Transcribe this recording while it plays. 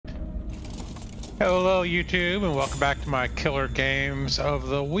Hello YouTube and welcome back to my killer games of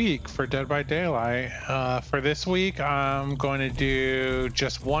the week for Dead by Daylight. For this week I'm going to do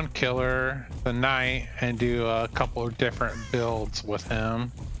just one killer, the Knight, and do a couple of different builds with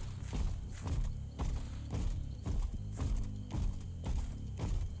him.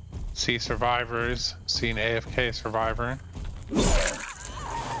 See survivors, see an AFK survivor.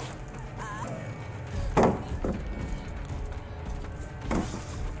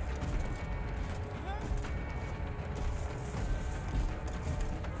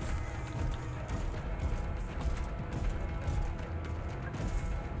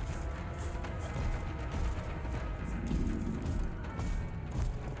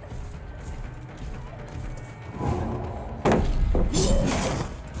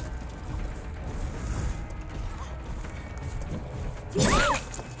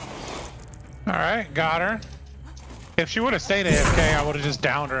 Alright, got her. If she would have stayed AFK, I would have just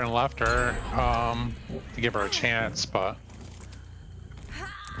downed her and left her to give her a chance, but...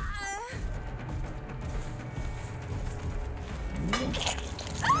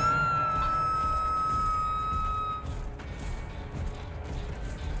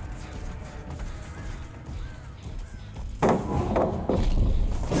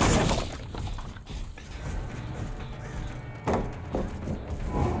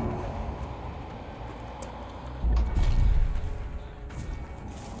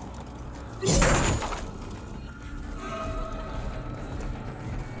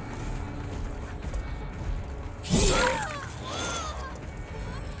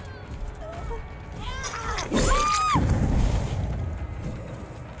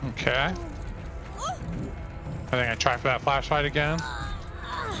 Okay. I think I try for that flashlight again.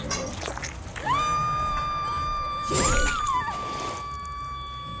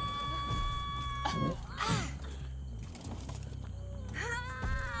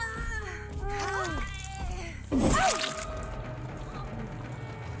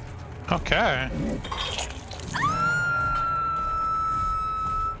 Okay.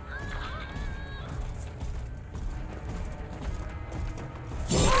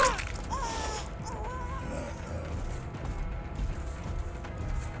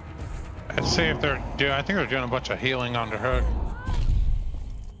 Let's see if they're doing. I think they're doing a bunch of healing on the hook.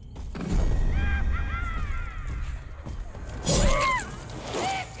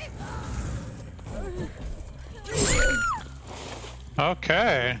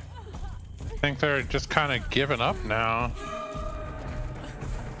 Okay. I think they're just kind of giving up now.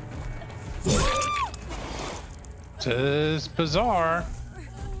 This is bizarre.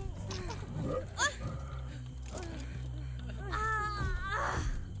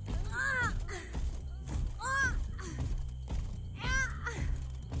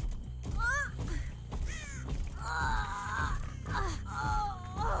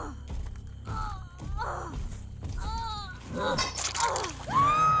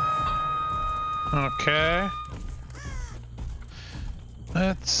 Okay.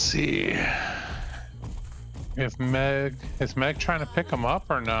 Let's see. If Meg... Is Meg trying to pick him up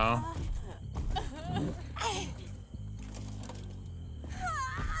or no?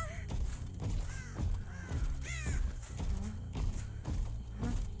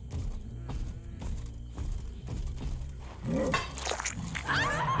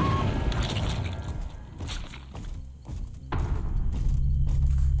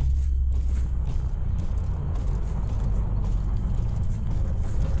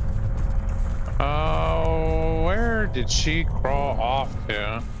 Where did she crawl off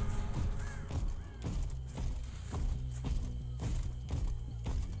to?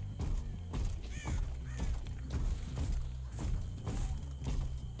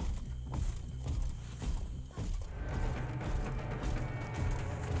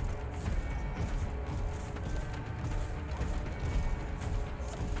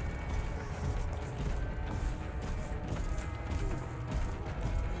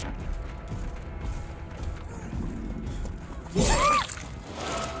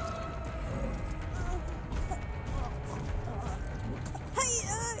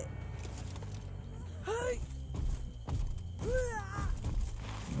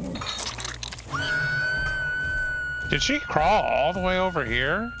 Did she crawl all the way over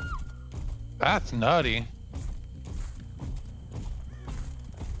here? That's nutty.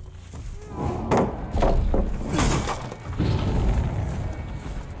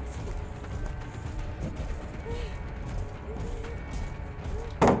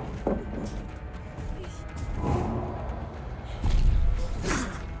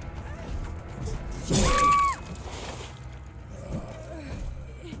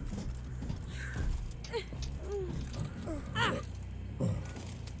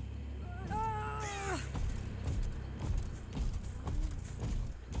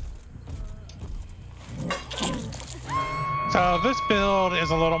 So this build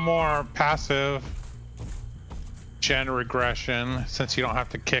is a little more passive gen regression, since you don't have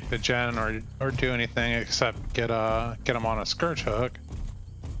to kick the gen or do anything except get them on a scourge hook.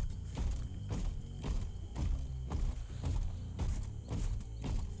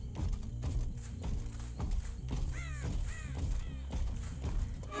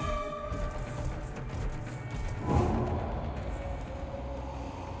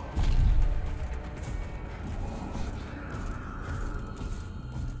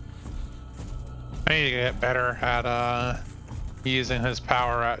 I need to get better at using his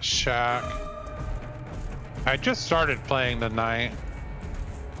power at Shack. I just started playing the knight.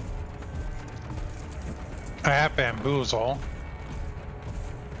 I have bamboozle.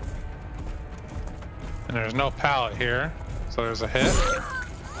 And there's no pallet here, so there's a hit.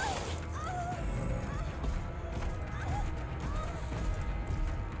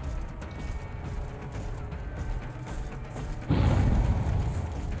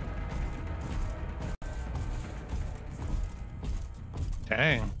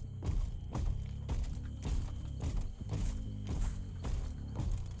 Dang.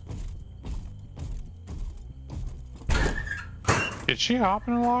 Did she hop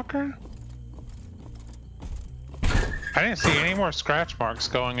in a locker? I didn't see any more scratch marks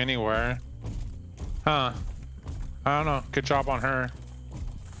going anywhere. Huh. I don't know. Good job on her.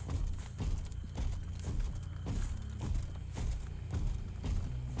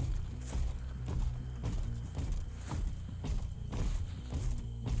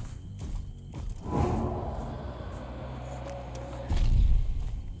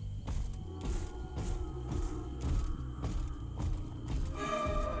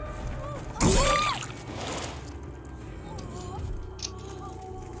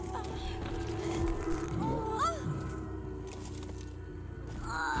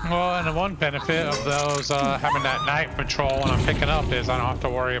 Well, and the one benefit of those having that night patrol when I'm picking up is I don't have to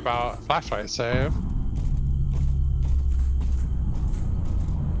worry about flashlight save.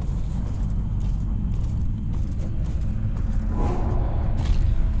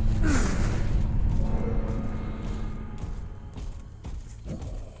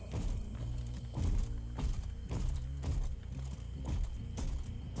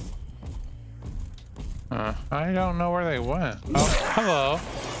 I don't know where they went. Oh, hello.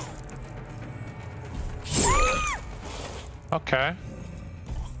 Okay.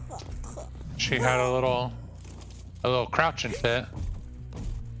 She had a little crouching fit.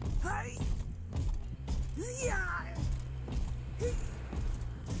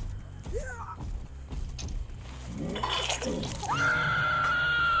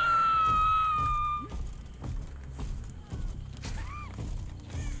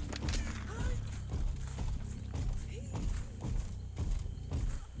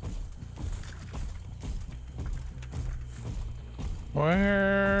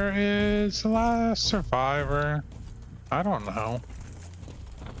 Where is the last survivor? I don't know.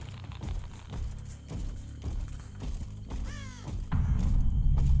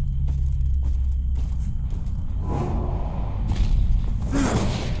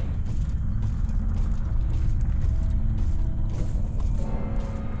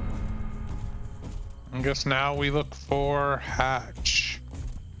 I guess now we look for Hatch.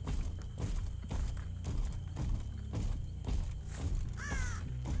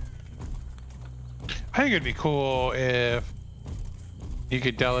 I think it'd be cool if you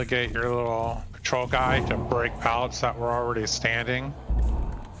could delegate your little patrol guy to break pallets that were already standing.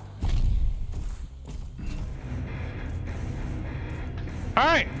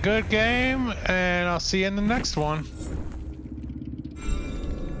 Alright, good game, and I'll see you in the next one.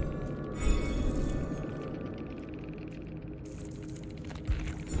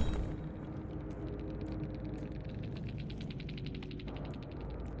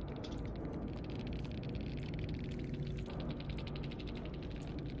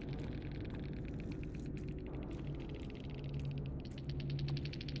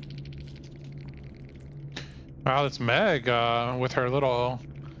 Wow, it's Meg with her little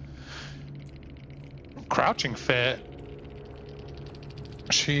crouching fit.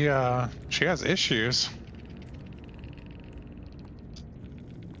 She has issues.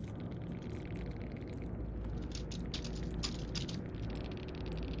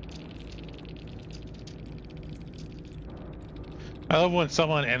 I love when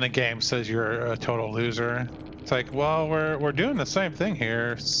someone in the game says you're a total loser. It's like, well, we're doing the same thing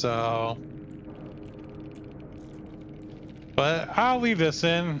here, so. But I'll leave this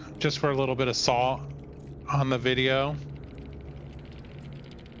in just for a little bit of salt on the video.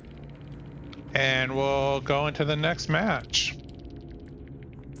 And we'll go into the next match.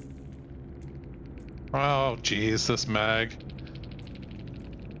 Oh, geez, this Meg.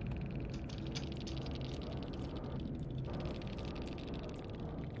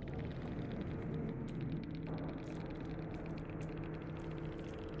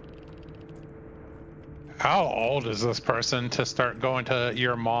 How old is this person to start going to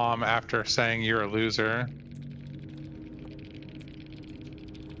your mom after saying you're a loser?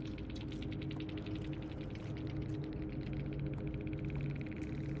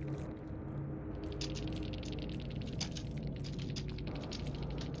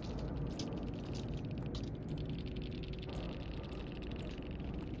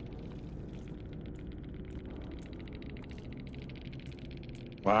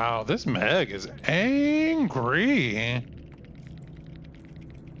 Wow, this Meg is angry.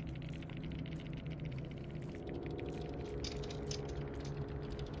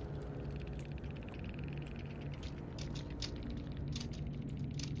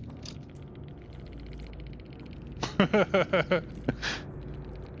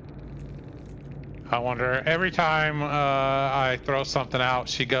 I wonder, every time I throw something out,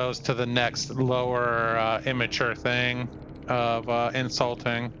 she goes to the next lower immature thing of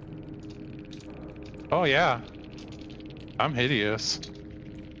insulting. Oh yeah, I'm hideous.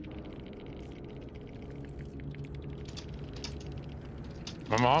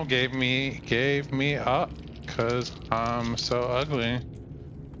 My mom gave me up because I'm so ugly.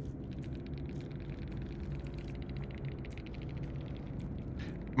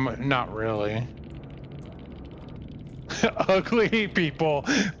 Not really. Ugly people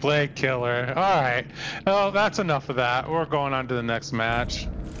play killer. All right. Well, that's enough of that. We're going on to the next match.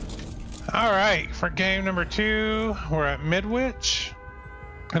 All right. For game number 2, we're at Midwich.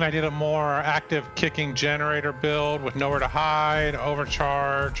 And I did a more active kicking generator build with nowhere to hide,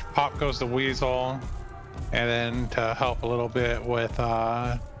 overcharge, pop goes the weasel. And then to help a little bit with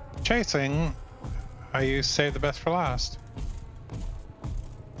chasing, I use save the best for last.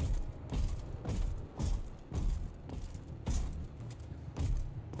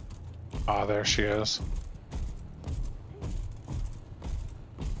 Ah, there she is.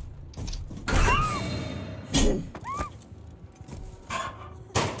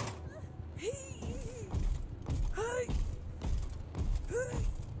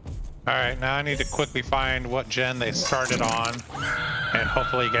 Alright, now I need to quickly find what gen they started on and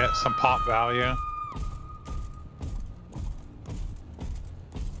hopefully get some pop value.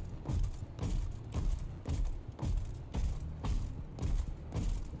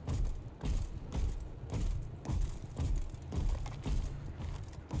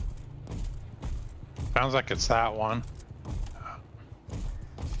 Sounds like it's that one.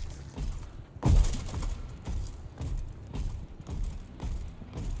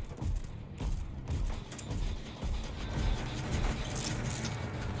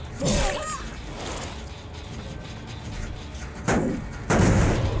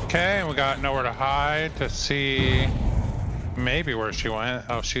 Okay, and we got nowhere to hide to see maybe where she went.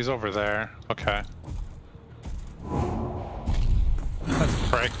 Oh, she's over there. Okay. Let's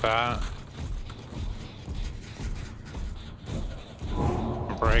break that.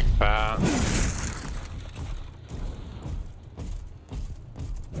 Break that.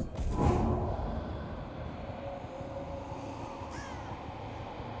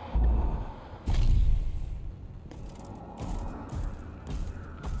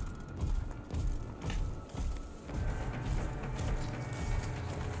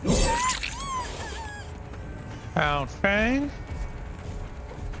 Found Fang.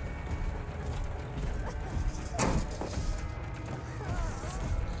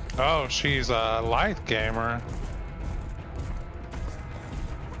 Oh, she's a lithe gamer.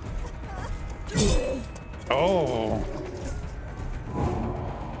 Oh.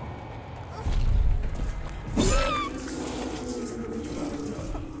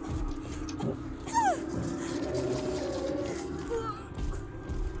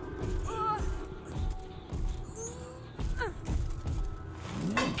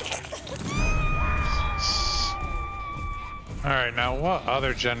 Alright, now what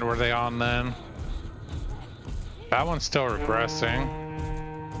other gen were they on then? That one's still regressing.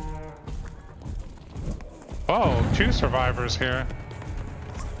 Oh, 2 survivors here.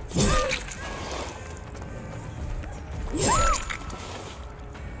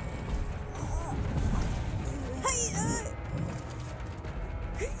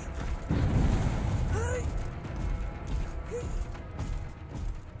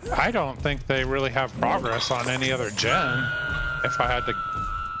 I don't think they really have progress on any other gen, if I had to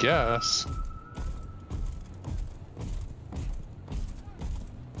guess.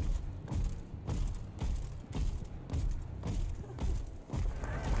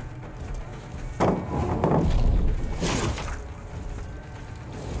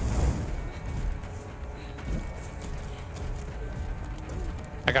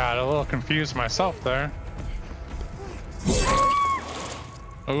 I got a little confused myself there.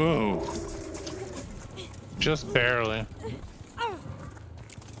 Ooh. Just barely.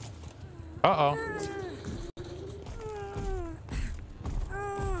 Uh-oh.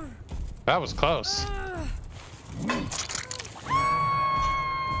 That was close.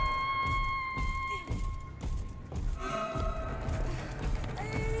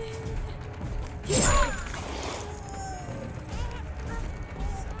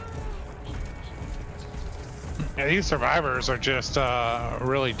 Yeah, these survivors are just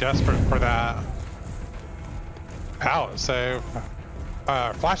really desperate for that pallet save,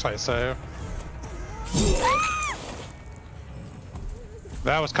 flashlight save.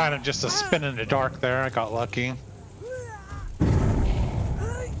 That was kind of just a spin in the dark there. I got lucky.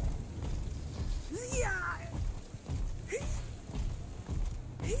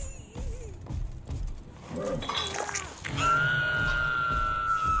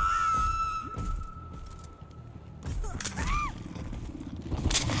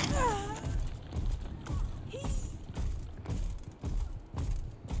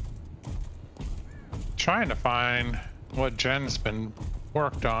 Trying to find what Jen's been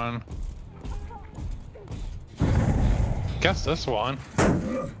worked on. Guess this one.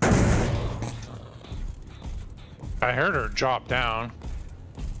 I heard her drop down.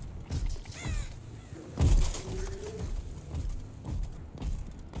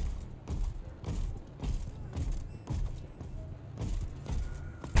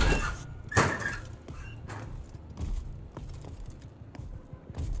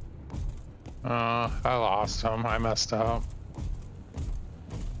 I lost him. I messed up.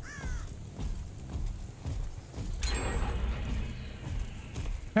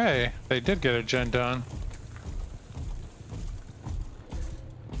 Hey, they did get a gen done.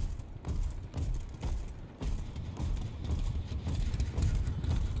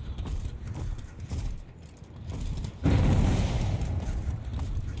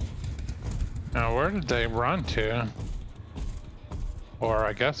 Now, where did they run to? Or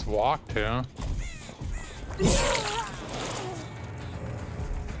I guess walk to?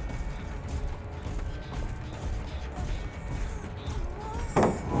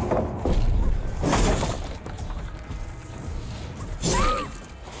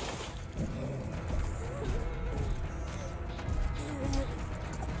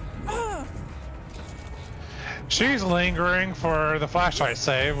 She's lingering for the flashlight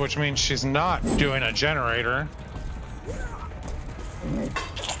save, which means she's not doing a generator.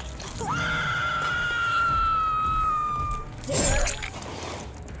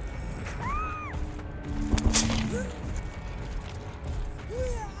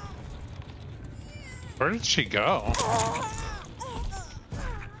 Where did she go?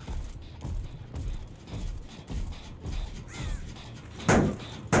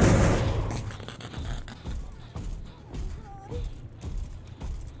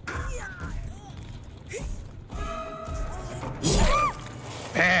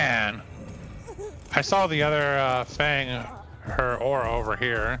 Man, I saw the other Fang, her aura over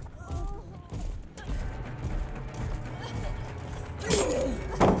here.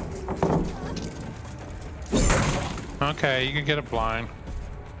 Okay, you can get it blind.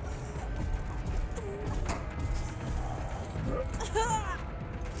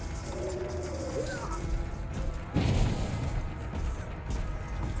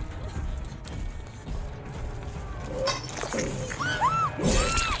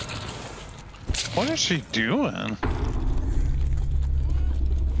 What is she doing?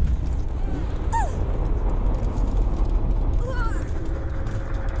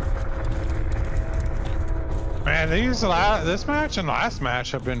 Man, this match and last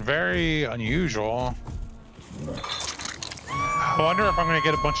match have been very unusual. I wonder if I'm going to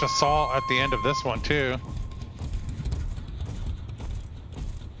get a bunch of salt at the end of this one too.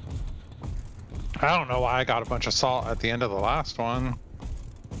 I don't know why I got a bunch of salt at the end of the last one,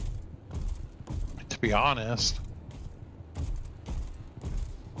 to be honest.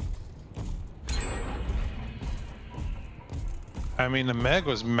 I mean, the Meg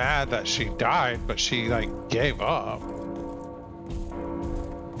was mad that she died, but she, like, gave up.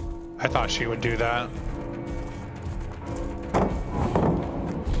 I thought she would do that.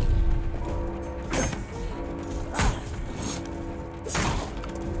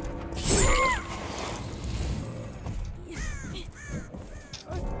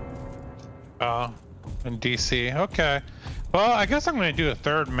 Oh, in DC. Okay. Well, I guess I'm going to do a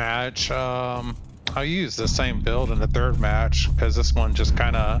third match. I'll use the same build in the third match because this one just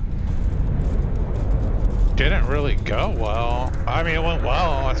kind of didn't really go well. I mean, it went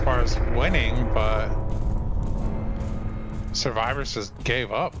well as far as winning, but Survivors just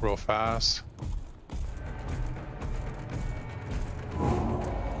gave up real fast.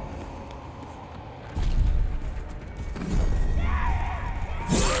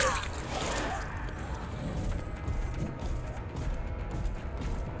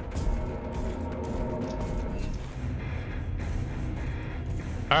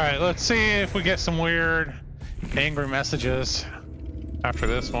 Alright, let's see if we get some weird angry messages after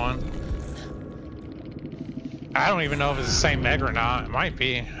this one. I don't even know if it's the same Meg or not. It might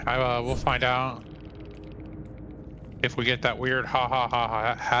be. We'll find out if we get that weird ha ha ha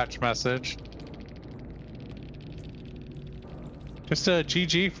ha hatch message. Just a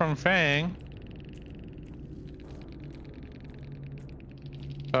GG from Fang.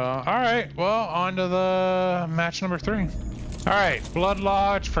 Alright, well, on to the match number 3. Alright, Blood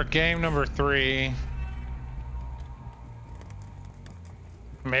Lodge for game number 3.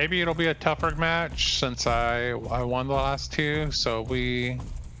 Maybe it'll be a tougher match since I won the last 2, so we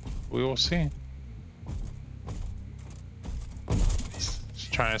will see.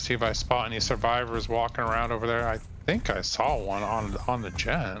 Just trying to see if I spot any survivors walking around over there. I think I saw one on the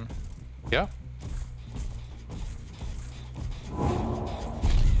gen. Yep.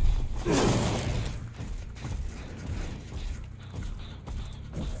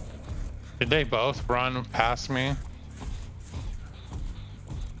 Did they both run past me?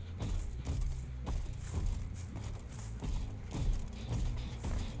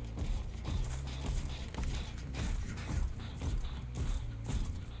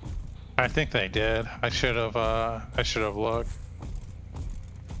 I think they did. I should have looked.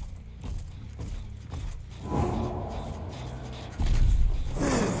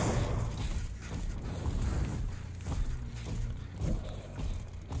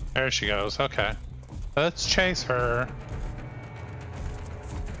 There she goes. Okay. Let's chase her.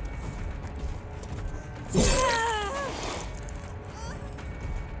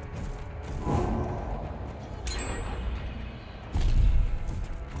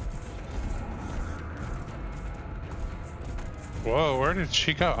 Whoa, where did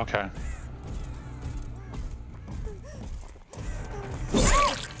she go? Okay.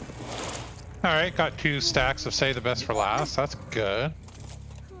 Alright, got 2 stacks of Save the Best for Last. That's good.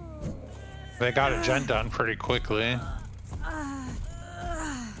 They got a gen done pretty quickly.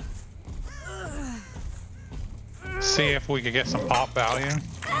 See if we could get some pop value.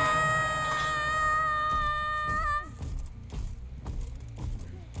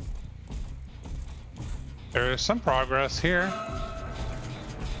 There is some progress here.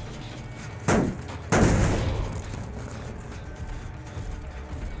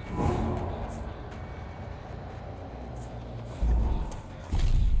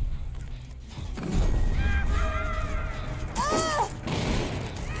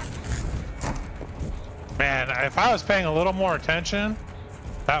 Man, if I was paying a little more attention,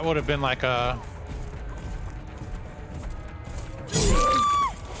 that would have been like a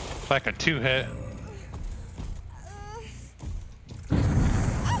 2-hit.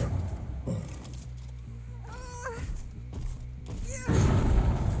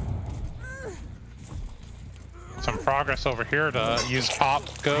 Some progress over here to use pop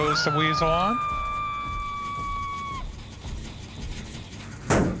goes to weasel on.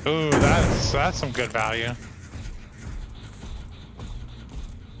 Ooh, that's some good value.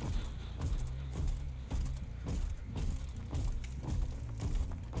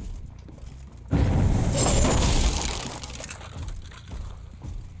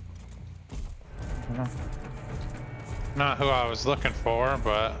 Not who I was looking for,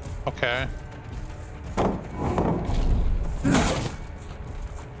 but okay.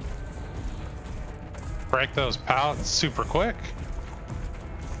 Break those pallets super quick.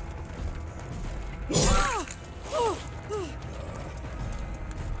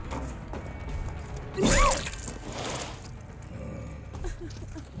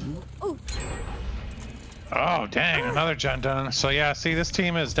 Oh, dang, another gen done. So yeah, see, this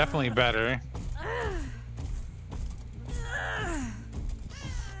team is definitely better.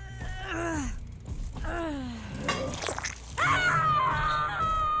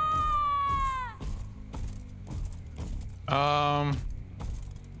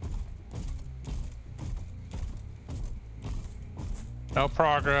 No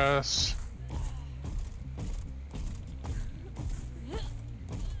progress.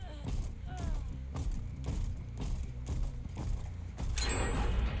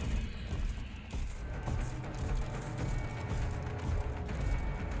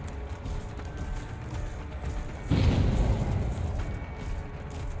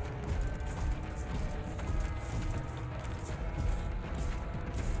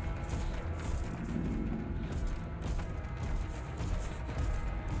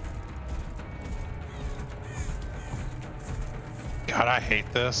 God, I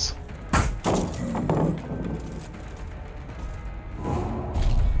hate this.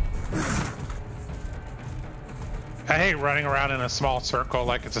 I hate running around in a small circle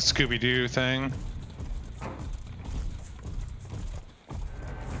like it's a Scooby-Doo thing.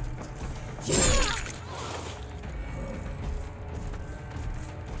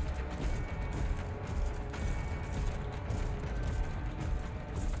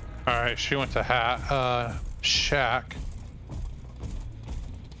 Alright, she went to shack.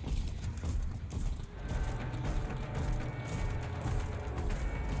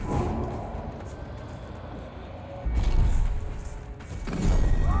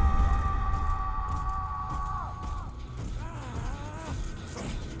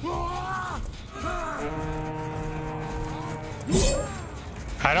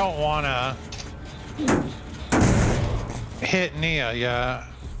 I don't want to hit Nia yet,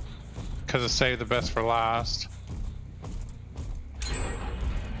 because it's saved the best for last.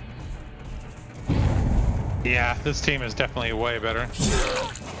 Yeah, this team is definitely way better.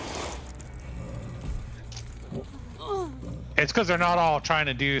 It's because they're not all trying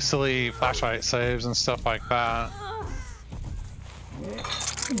to do silly flashlight saves and stuff like that.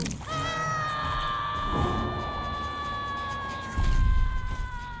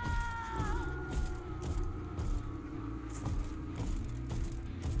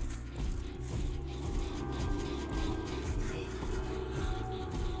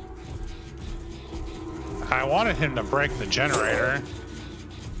 I wanted him to break the generator.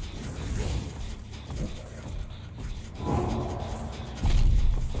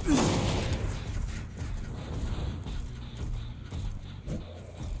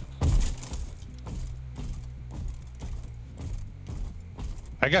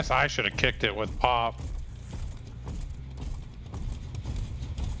 I guess I should have kicked it with Pop.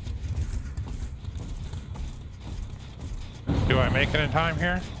 Do I make it in time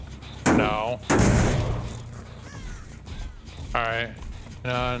here? No. Alright.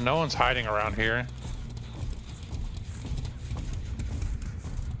 No one's hiding around here.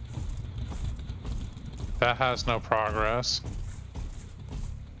 That has no progress.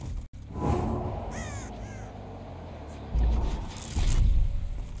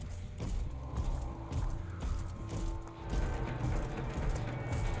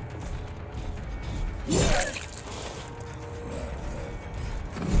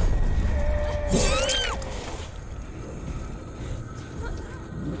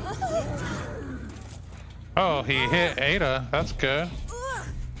 Oh, he hit Ada. That's good.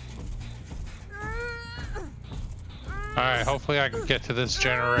 Alright, hopefully I can get to this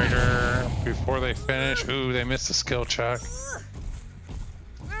generator before they finish. Ooh, they missed a skill check.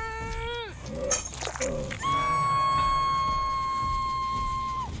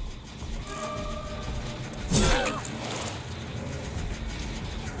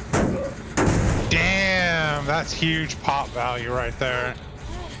 Damn, that's huge pop value right there.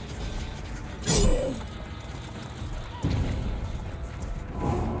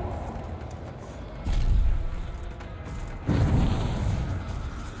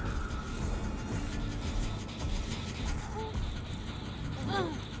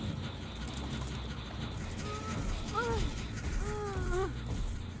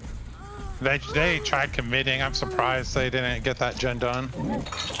 They tried committing. I'm surprised they didn't get that gen done.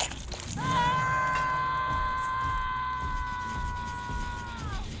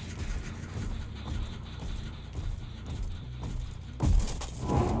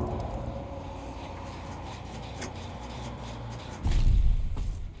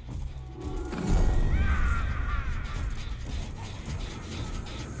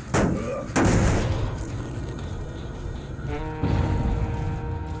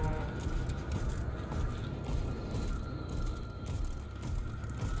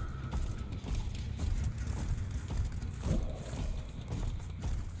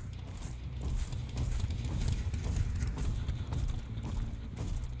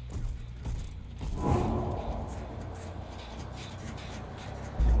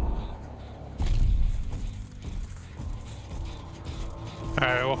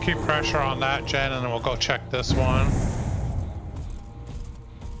 Alright, we'll keep pressure on that gen and then we'll go check this one.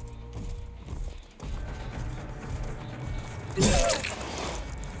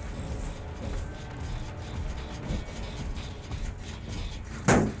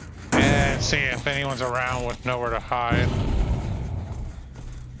 And see if anyone's around with nowhere to hide.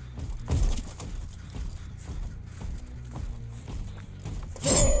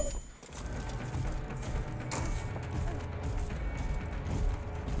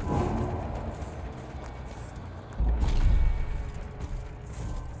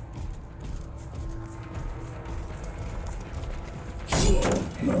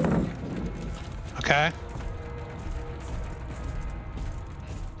 Okay.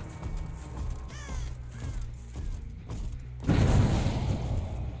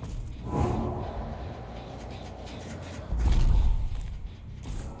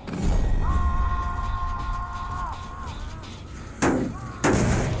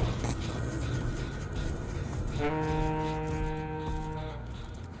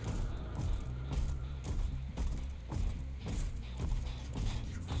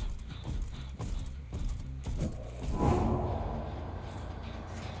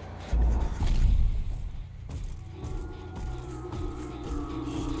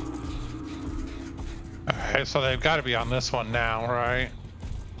 Okay, so they've got to be on this one now, right?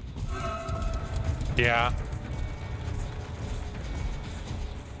 Yeah.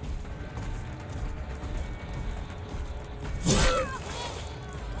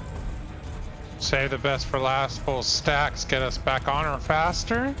 Save the best for last. Full stacks get us back on her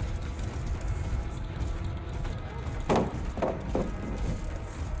faster.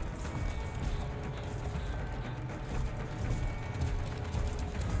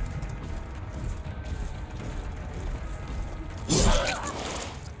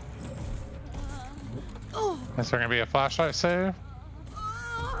 Is there gonna be a flashlight save?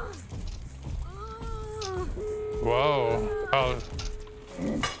 Whoa. Oh.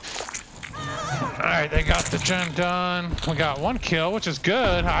 Alright, they got the gen done. We got one kill, which is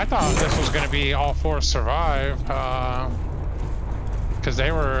good. I thought this was gonna be all four survive. Because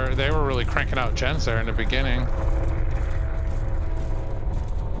they were really cranking out gens there in the beginning.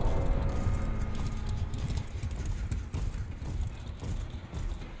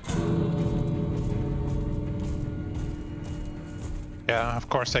 Yeah, of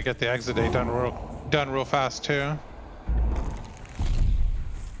course they get the exit day done real fast too.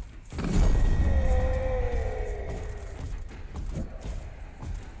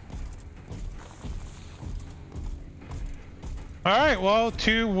 All right, well,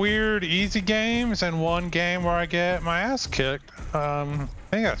 2 weird easy games and 1 game where I get my ass kicked. I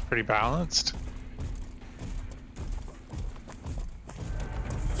think that's pretty balanced.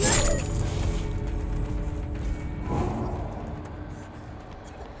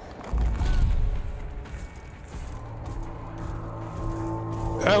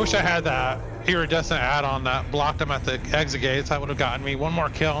 I wish I had that iridescent add-on that blocked them at the exit gates. That would have gotten me 1 more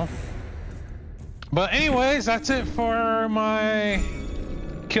kill. But anyways, that's it for my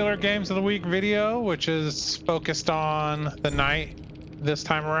Killer Games of the Week video, which is focused on the night this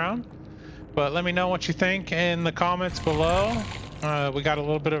time around. But let me know what you think in the comments below. We got a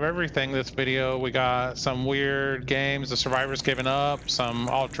little bit of everything this video. We got some weird games, the survivors giving up, some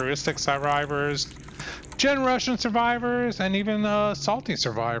altruistic survivors, Gen Russian survivors, and even a salty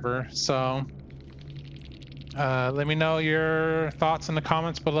survivor. So let me know your thoughts in the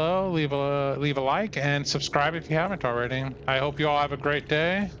comments below. Leave a like and subscribe if you haven't already. I hope you all have a great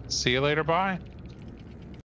day. See you later. Bye.